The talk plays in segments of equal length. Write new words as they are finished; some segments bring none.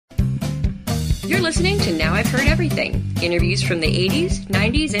You're listening to Now I've Heard Everything. Interviews from the 80s,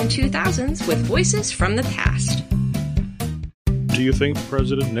 90s, and 2000s with voices from the past. Do you think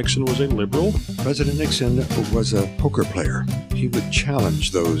President Nixon was a liberal? President Nixon was a poker player. He would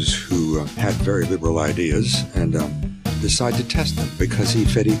challenge those who had very liberal ideas and decide to test them because he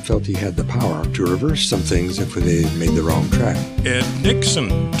felt he had the power to reverse some things if they made the wrong track. Ed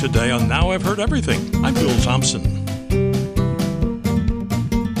Nixon, today on Now I've Heard Everything. I'm Bill Thompson.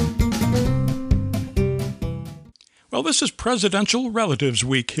 Well, this is Presidential Relatives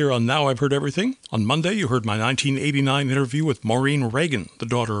Week here on Now I've Heard Everything. On Monday, you heard my 1989 interview with Maureen Reagan, the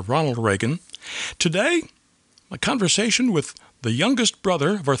daughter of Ronald Reagan. Today, my conversation with the youngest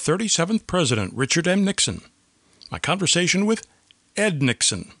brother of our 37th president, Richard M. Nixon. My conversation with Ed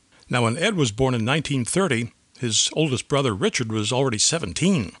Nixon. Now, when Ed was born in 1930, his oldest brother, Richard, was already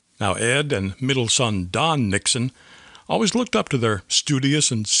 17. Now, Ed and middle son, Don Nixon, always looked up to their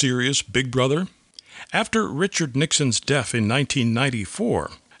studious and serious big brother. After Richard Nixon's death in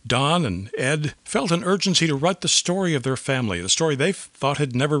 1994, Don and Ed felt an urgency to write the story of their family, the story they thought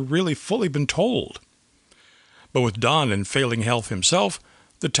had never really fully been told. But with Don in failing health himself,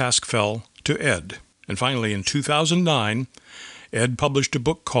 the task fell to Ed. And finally, in 2009, Ed published a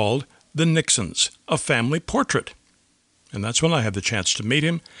book called The Nixons, A Family Portrait. And that's when I had the chance to meet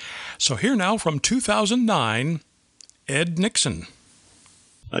him. So here now from 2009, Ed Nixon.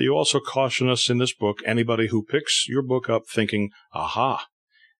 Now, you also caution us in this book, anybody who picks your book up thinking, aha,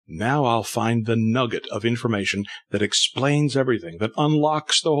 now I'll find the nugget of information that explains everything, that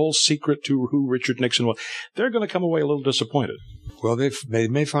unlocks the whole secret to who Richard Nixon was. They're going to come away a little disappointed. Well, they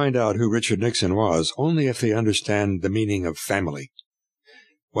may find out who Richard Nixon was only if they understand the meaning of family.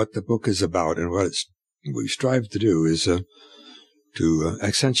 What the book is about and what we strive to do is to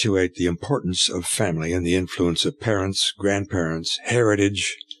accentuate the importance of family and the influence of parents, grandparents,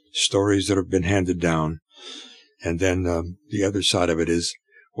 heritage, stories that have been handed down. And then the other side of it is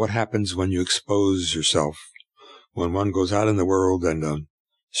what happens when you expose yourself, when one goes out in the world and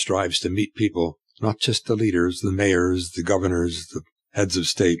strives to meet people, not just the leaders, the mayors, the governors, the heads of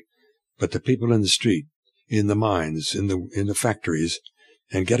state, but the people in the street, in the mines, in the factories,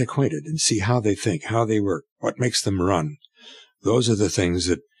 and get acquainted and see how they think, how they work, what makes them run. Those are the things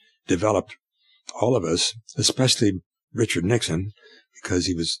that developed all of us, especially Richard Nixon, because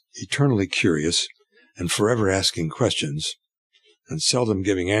he was eternally curious and forever asking questions and seldom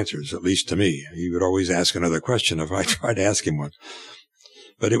giving answers, at least to me. He would always ask another question if I tried to ask him one.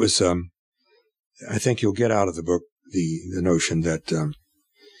 But it was, I think you'll get out of the book the notion that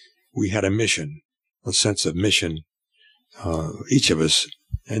we had a mission, a sense of mission, each of us,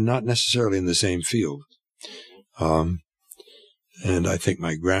 and not necessarily in the same field. And I think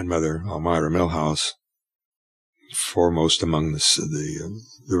my grandmother, Elmira Milhouse, foremost among the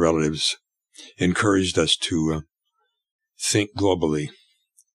relatives, encouraged us to think globally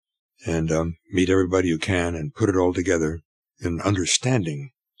and meet everybody you can and put it all together in understanding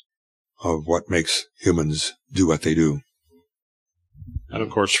of what makes humans do what they do. And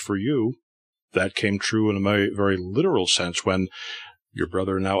of course, for you, that came true in a very literal sense when your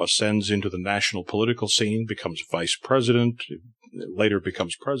brother now ascends into the national political scene, becomes vice president, later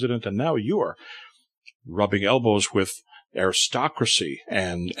becomes president, and now you are rubbing elbows with aristocracy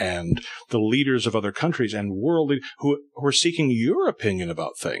and the leaders of other countries and world who are seeking your opinion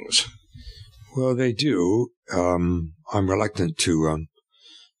about things. Well, they do. I'm reluctant to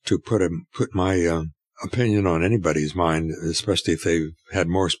put my opinion on anybody's mind, especially if they've had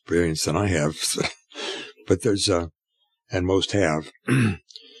more experience than I have. But there's and most have.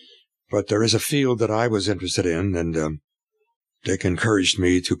 But there is a field that I was interested in, and Dick encouraged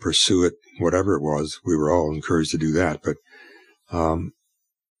me to pursue it, whatever it was. We were all encouraged to do that, but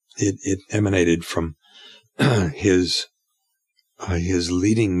it emanated from his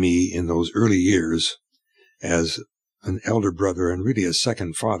leading me in those early years as an elder brother and really a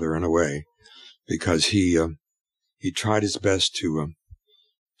second father in a way, because he tried his best to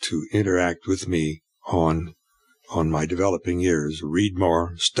interact with me on my developing years, read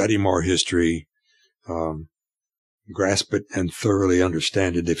more, study more history, grasp it and thoroughly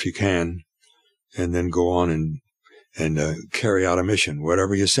understand it if you can, and then go on and carry out a mission.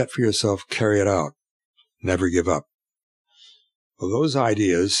 Whatever you set for yourself, carry it out. Never give up. Well, those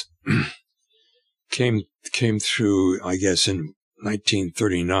ideas came through, I guess, in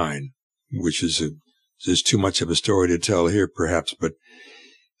 1939, which is too much of a story to tell here, perhaps, but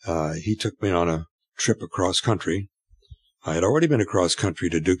he took me on a trip across country. I had already been across country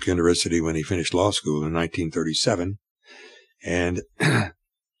to Duke University when he finished law school in 1937. And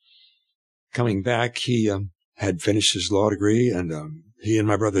coming back, he had finished his law degree and he and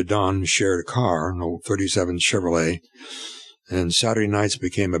my brother Don shared a car, an old 37 Chevrolet, and Saturday nights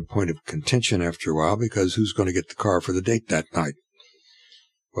became a point of contention after a while because who's going to get the car for the date that night?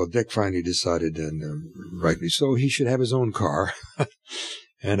 Well, Dick finally decided, and rightly so, he should have his own car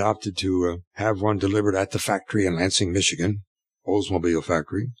and opted to have one delivered at the factory in Lansing, Michigan, Oldsmobile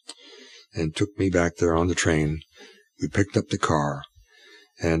factory, and took me back there on the train. We picked up the car,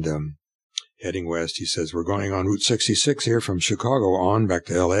 and heading west, he says, we're going on Route 66 here from Chicago on back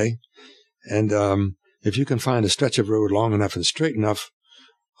to L.A., and if you can find a stretch of road long enough and straight enough,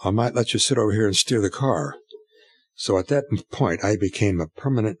 I might let you sit over here and steer the car. So at that point, I became a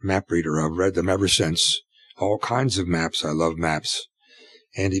permanent map reader. I've read them ever since. All kinds of maps. I love maps.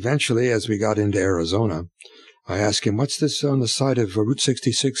 And eventually, as we got into Arizona, I asked him, what's this on the side of Route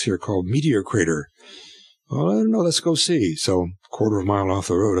 66 here called Meteor Crater? Well, I don't know. Let's go see. So, quarter of a mile off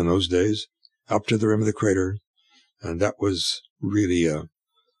the road in those days, up to the rim of the crater. And that was really a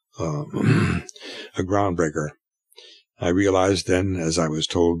groundbreaker. I realized then, as I was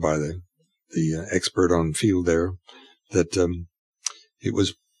told by the expert on field there, that it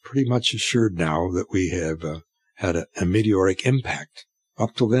was pretty much assured now that we have had a meteoric impact.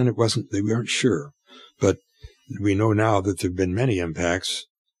 Up till then, we weren't sure. But we know now that there have been many impacts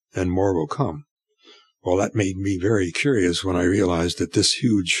and more will come. Well, that made me very curious when I realized that this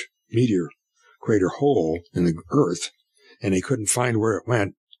huge meteor crater hole in the earth, and they couldn't find where it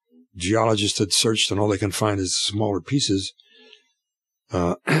went. Geologists had searched, and all they can find is smaller pieces.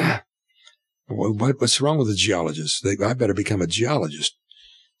 What's wrong with the geologists? I better become a geologist.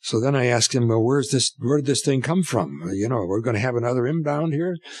 So then I asked him, well, where did this thing come from? We're going to have another inbound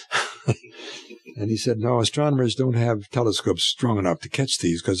here? And he said, no, astronomers don't have telescopes strong enough to catch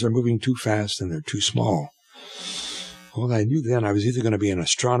these because they're moving too fast and they're too small. Well, I knew then I was either going to be an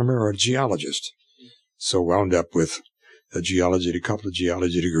astronomer or a geologist. So wound up with a couple of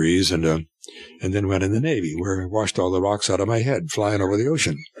geology degrees, and then went in the Navy, where I washed all the rocks out of my head flying over the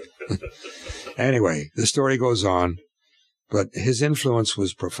ocean. Anyway, the story goes on, but his influence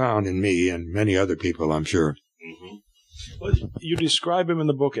was profound in me and many other people, I'm sure. Mm-hmm. Well, you describe him in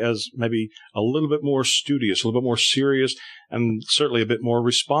the book as maybe a little bit more studious, a little bit more serious, and certainly a bit more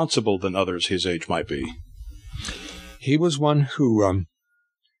responsible than others his age might be. He was one who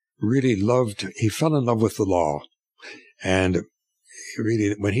he fell in love with the law. And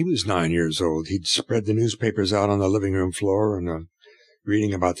really, when he was 9 years old, he'd spread the newspapers out on the living room floor and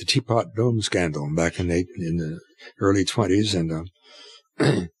reading about the Teapot Dome scandal back in the early 20s.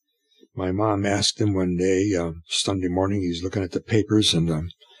 And my mom asked him one day, Sunday morning, he's looking at the papers,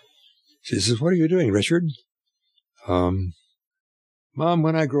 and she says, what are you doing, Richard? Mom,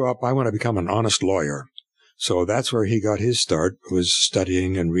 when I grow up, I want to become an honest lawyer. So that's where he got his start, was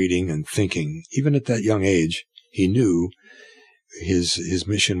studying and reading and thinking. Even at that young age, he knew his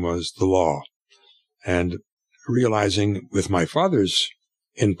mission was the law. And realizing with my father's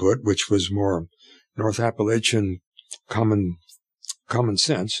input, which was more North Appalachian common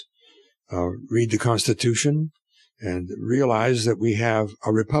sense, read the Constitution and realize that we have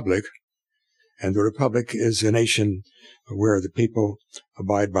a republic, and the republic is a nation where the people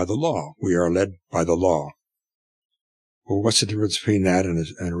abide by the law. We are led by the law. Well, what's the difference between that and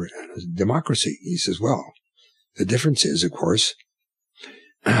a democracy? He says, well, the difference is, of course,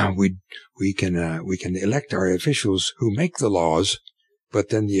 we can elect our officials who make the laws, but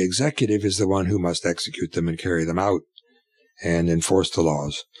then the executive is the one who must execute them and carry them out and enforce the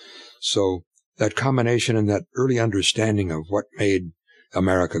laws. So that combination and that early understanding of what made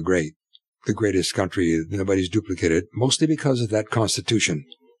America great, the greatest country, nobody's duplicated, mostly because of that Constitution,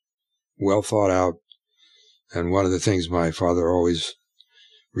 well thought out. And one of the things my father always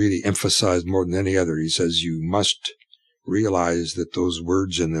really emphasized more than any other, he says, you must realize that those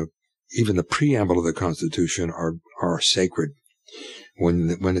words in even the preamble of the Constitution are sacred.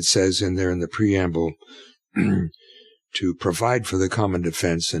 When it says in there in the preamble to provide for the common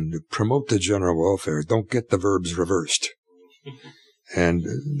defense and to promote the general welfare, don't get the verbs reversed. And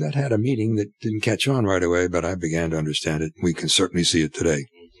that had a meaning that didn't catch on right away, but I began to understand it. We can certainly see it today.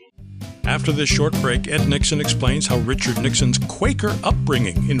 After this short break, Ed Nixon explains how Richard Nixon's Quaker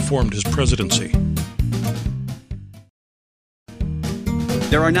upbringing informed his presidency.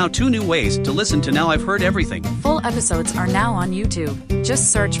 There are now 2 new ways to listen to Now I've Heard Everything. Full episodes are now on YouTube.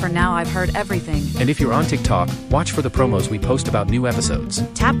 Just search for Now I've Heard Everything. And if you're on TikTok, watch for the promos we post about new episodes.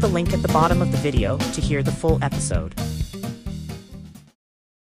 Tap the link at the bottom of the video to hear the full episode.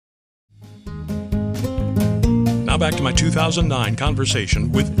 Now back to my 2009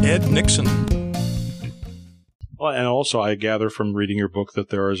 conversation with Ed Nixon. Well, and also I gather from reading your book that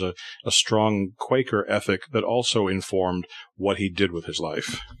there is a strong Quaker ethic that also informed what he did with his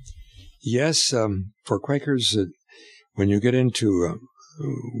life. Yes, for Quakers, when you get into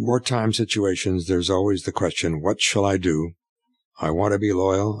wartime situations, there's always the question, what shall I do? I want to be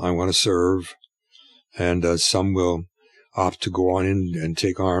loyal. I want to serve. And some will opt to go on in and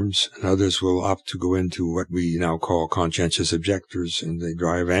take arms, and others will opt to go into what we now call conscientious objectors, and they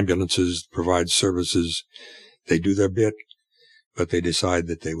drive ambulances, provide services. They do their bit, but they decide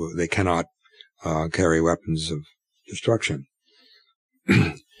that they cannot carry weapons of destruction.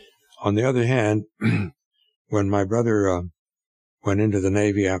 On the other hand, when my brother went into the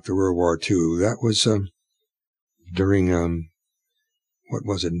Navy after World War II, that was during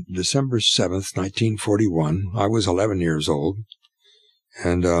December 7th, 1941. I was 11 years old.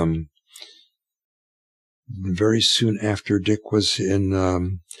 And very soon after Dick was in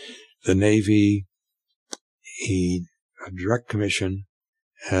the Navy, he had direct commission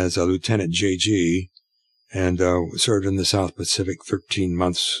as a Lieutenant JG and served in the South Pacific 13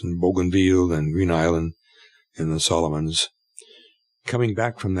 months in Bougainville and Green Island in the Solomons. Coming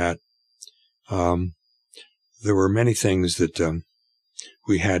back from that, there were many things that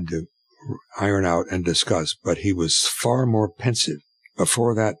we had to iron out and discuss, but he was far more pensive.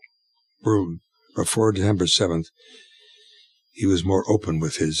 Before December 7th, he was more open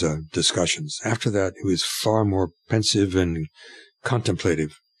with his discussions. After that, he was far more pensive and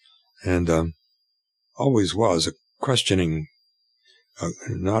contemplative, and always was a questioning,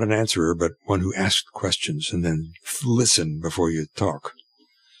 not an answerer, but one who asked questions and then listened before you talk.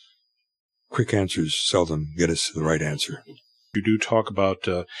 Quick answers seldom get us the right answer. You do talk about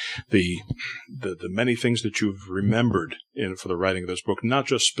the many things that you've remembered for the writing of this book, not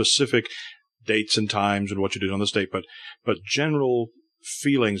just specific dates and times and what you did on this date, but general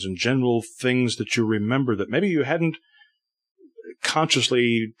feelings and general things that you remember that maybe you hadn't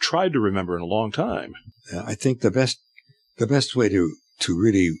consciously tried to remember in a long time. I think the best way to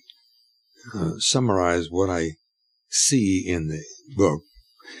really summarize what I see in the book,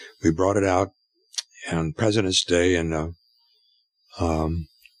 we brought it out on President's Day in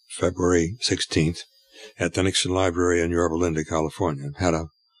February 16th at the Nixon Library in Yorba Linda, California. Had a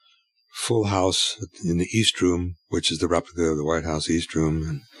full house in the East Room, which is the replica of the White House East Room,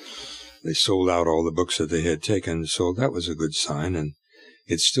 and they sold out all the books that they had taken, so that was a good sign, and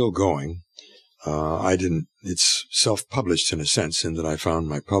it's still going. It's self-published in a sense, in that I found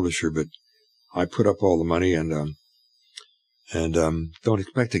my publisher, but I put up all the money and don't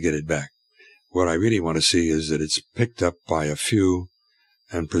expect to get it back. What I really want to see is that it's picked up by a few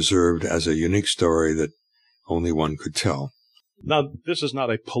and preserved as a unique story that only one could tell. Now, this is not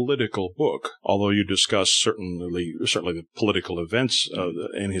a political book, although you discuss certainly the political events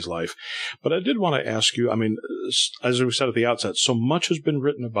in his life. But I did want to ask you, I mean, as we said at the outset, so much has been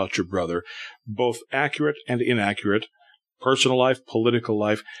written about your brother, both accurate and inaccurate, personal life, political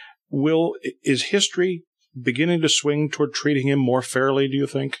life. Is history beginning to swing toward treating him more fairly, do you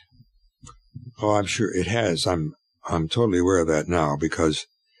think? Oh, I'm sure it has. I'm totally aware of that now, because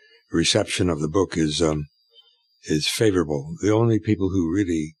reception of the book is favorable. The only people who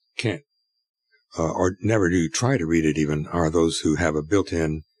really can't or never do try to read it even are those who have a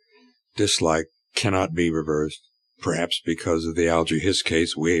built-in dislike, cannot be reversed, perhaps because of the Algy Hiss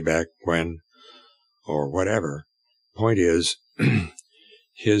case way back when, or whatever. Point is,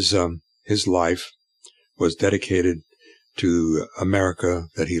 his life was dedicated to America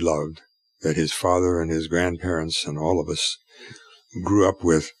that he loved, that his father and his grandparents and all of us grew up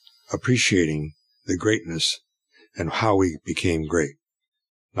with, appreciating the greatness and how we became great.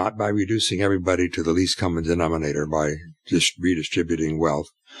 Not by reducing everybody to the least common denominator, by just redistributing wealth,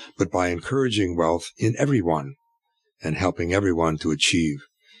 but by encouraging wealth in everyone and helping everyone to achieve.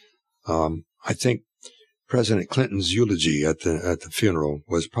 I think President Clinton's eulogy at the funeral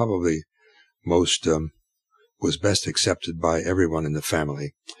was probably was best accepted by everyone in the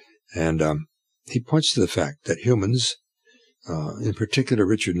family. And he points to the fact that humans, in particular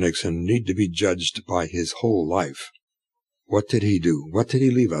Richard Nixon, need to be judged by his whole life. What did he do? What did he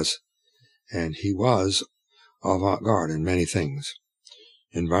leave us? And he was avant-garde in many things.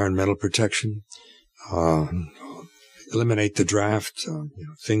 Environmental protection, eliminate the draft,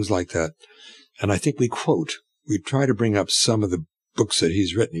 things like that. And I think we try to bring up some of the books that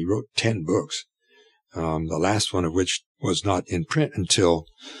he's written. He wrote 10 books, the last one of which was not in print until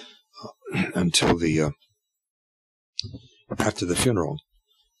after the funeral.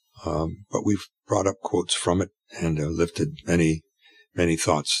 But we've brought up quotes from it and lifted many, many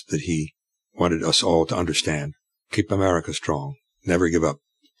thoughts that he wanted us all to understand. Keep America strong. Never give up.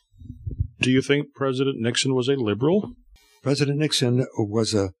 Do you think President Nixon was a liberal? President Nixon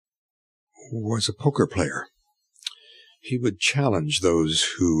was a poker player. He would challenge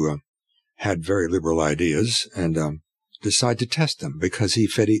those who had very liberal ideas and decide to test them because he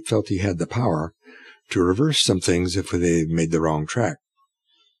felt he had the power to reverse some things if they made the wrong track.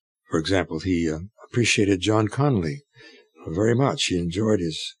 For example, he appreciated John Connally very much. He enjoyed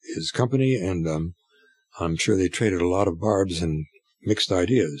his company, and I'm sure they traded a lot of barbs and mixed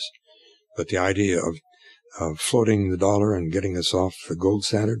ideas. But the idea of floating the dollar and getting us off the gold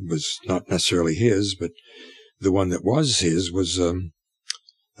standard was not necessarily his, but the one that was his was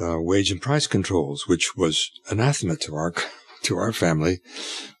wage and price controls, which was anathema to our family.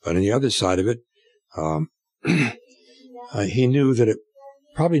 But on the other side of it, he knew that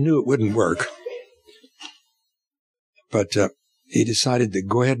probably knew it wouldn't work, but he decided to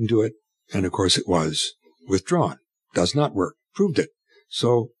go ahead and do it, and of course it was withdrawn. Does not work. Proved it.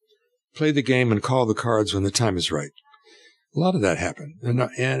 So play the game and call the cards when the time is right. A lot of that happened,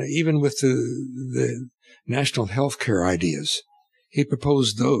 and even with the national health care ideas, he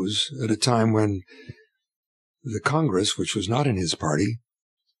proposed those at a time when the Congress, which was not in his party,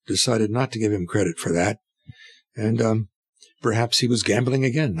 decided not to give him credit for that, and perhaps he was gambling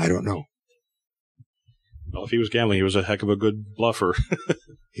again. I don't know. Well, if he was gambling, he was a heck of a good bluffer.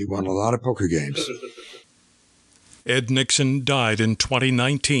 He won a lot of poker games. Ed Nixon died in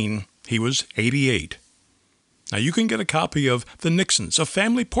 2019. He was 88. Now, you can get a copy of The Nixons, a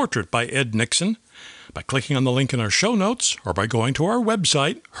family portrait by Ed Nixon, by clicking on the link in our show notes or by going to our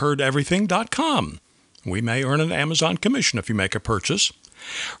website, heardeverything.com. We may earn an Amazon commission if you make a purchase.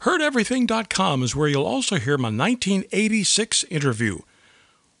 Heardeverything.com is where you'll also hear my 1986 interview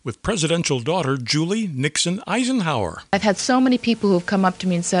with presidential daughter Julie Nixon Eisenhower. I've had so many people who have come up to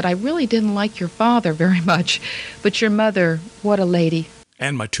me and said, I really didn't like your father very much, but your mother, what a lady.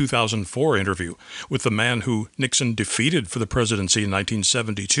 And my 2004 interview with the man who Nixon defeated for the presidency in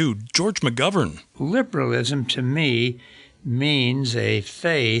 1972, George McGovern. Liberalism, to me, means a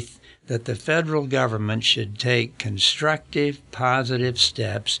faith that the federal government should take constructive, positive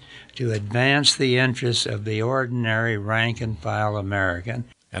steps to advance the interests of the ordinary rank-and-file American.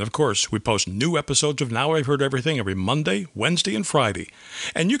 And of course, we post new episodes of Now I've Heard Everything every Monday, Wednesday, and Friday.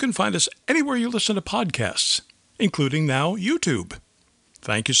 And you can find us anywhere you listen to podcasts, including now YouTube.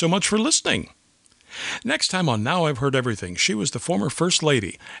 Thank you so much for listening. Next time on Now I've Heard Everything, she was the former First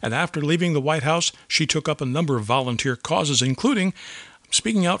Lady, and after leaving the White House, she took up a number of volunteer causes, including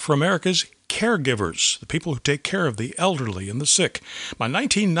speaking out for America's caregivers, the people who take care of the elderly and the sick. My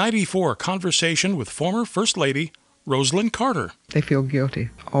 1994 conversation with former First Lady Rosalind Carter. They feel guilty.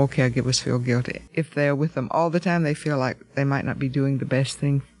 All caregivers feel guilty. If they're with them all the time, they feel like they might not be doing the best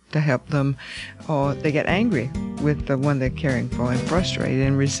thing to help them, or they get angry with the one they're caring for and frustrated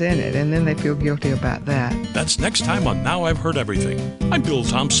and resented, and then they feel guilty about that. That's next time on Now I've Heard Everything. I'm Bill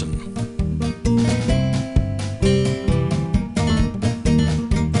Thompson.